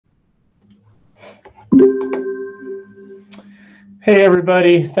Hey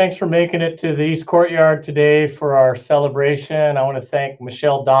everybody, thanks for making it to the East Courtyard today for our celebration. I want to thank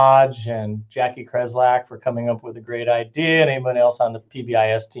Michelle Dodge and Jackie Kreslak for coming up with a great idea, and anyone else on the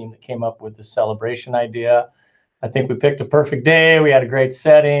PBIS team that came up with the celebration idea. I think we picked a perfect day. We had a great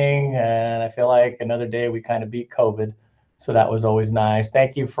setting, and I feel like another day we kind of beat COVID. So that was always nice.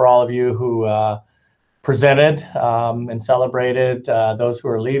 Thank you for all of you who presented and celebrated those who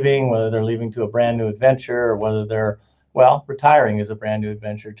are leaving, whether they're leaving to a brand new adventure or whether they're, well, retiring is a brand new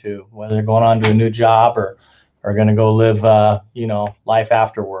adventure too, whether they're going on to a new job or are going to go live, life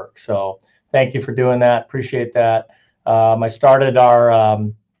after work. So thank you for doing that. Appreciate that. I started our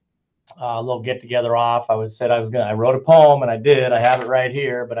little get together off. I wrote a poem and I did. I have it right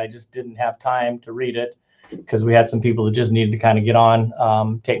here, but I just didn't have time to read it because we had some people that just needed to kind of get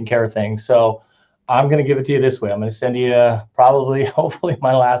on taking care of things. So I'm going to give it to you this way. I'm going to send you probably, hopefully,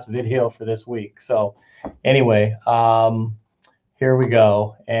 my last video for this week. So anyway, here we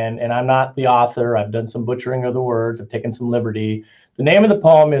go. And I'm not the author. I've done some butchering of the words. I've taken some liberty. The name of the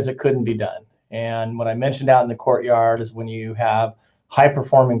poem is It Couldn't Be Done. And what I mentioned out in the courtyard is when you have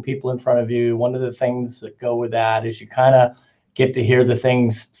high-performing people in front of you, one of the things that go with that is you kind of get to hear the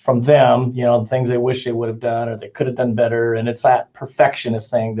things from them, the things they wish they would have done or they could have done better. And it's that perfectionist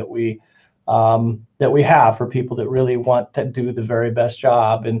thing that we have for people that really want to do the very best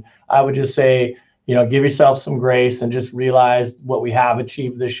job. And I would just say, give yourself some grace and just realize what we have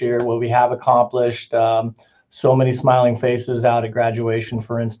achieved this year, what we have accomplished. So many smiling faces out at graduation,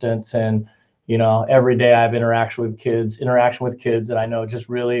 for instance. And, every day I have interaction with kids that I know just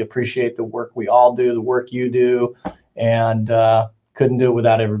really appreciate the work we all do, the work you do, and couldn't do it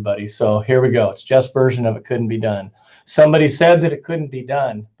without everybody. So here we go. It's Jeff's version of It Couldn't Be Done. Somebody said that it couldn't be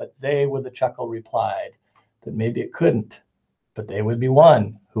done, but they with a chuckle replied that maybe it couldn't, but they would be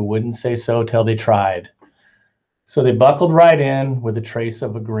one who wouldn't say so till they tried. So they buckled right in with a trace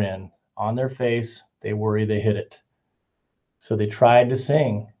of a grin on their face. They worry they hit it. So they tried to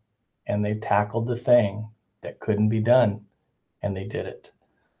sing and they tackled the thing that couldn't be done, and they did it.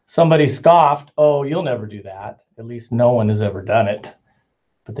 Somebody scoffed, "Oh, you'll never do that. At least no one has ever done it."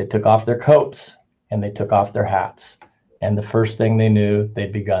 But they took off their coats and they took off their hats. And the first thing they knew,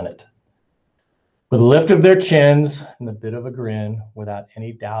 they'd begun it. With a lift of their chins and a bit of a grin, without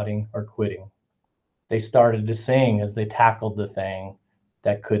any doubting or quitting, they started to sing as they tackled the thing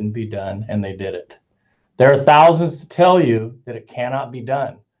that couldn't be done, and they did it. There are thousands to tell you that it cannot be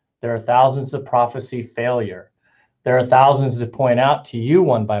done. There are thousands to prophesy failure. There are thousands to point out to you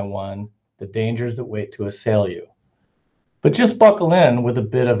one by one the dangers that wait to assail you. But just buckle in with a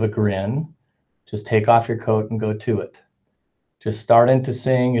bit of a grin. Just take off your coat and go to it. Just starting to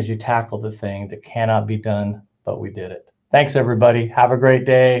sing as you tackle the thing that cannot be done, but we did it. Thanks, everybody. Have a great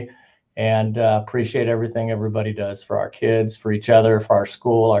day, and appreciate everything everybody does for our kids, for each other, for our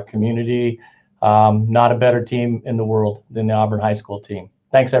school, our community. Not a better team in the world than the Auburn High School team.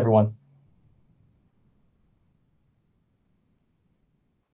 Thanks, everyone.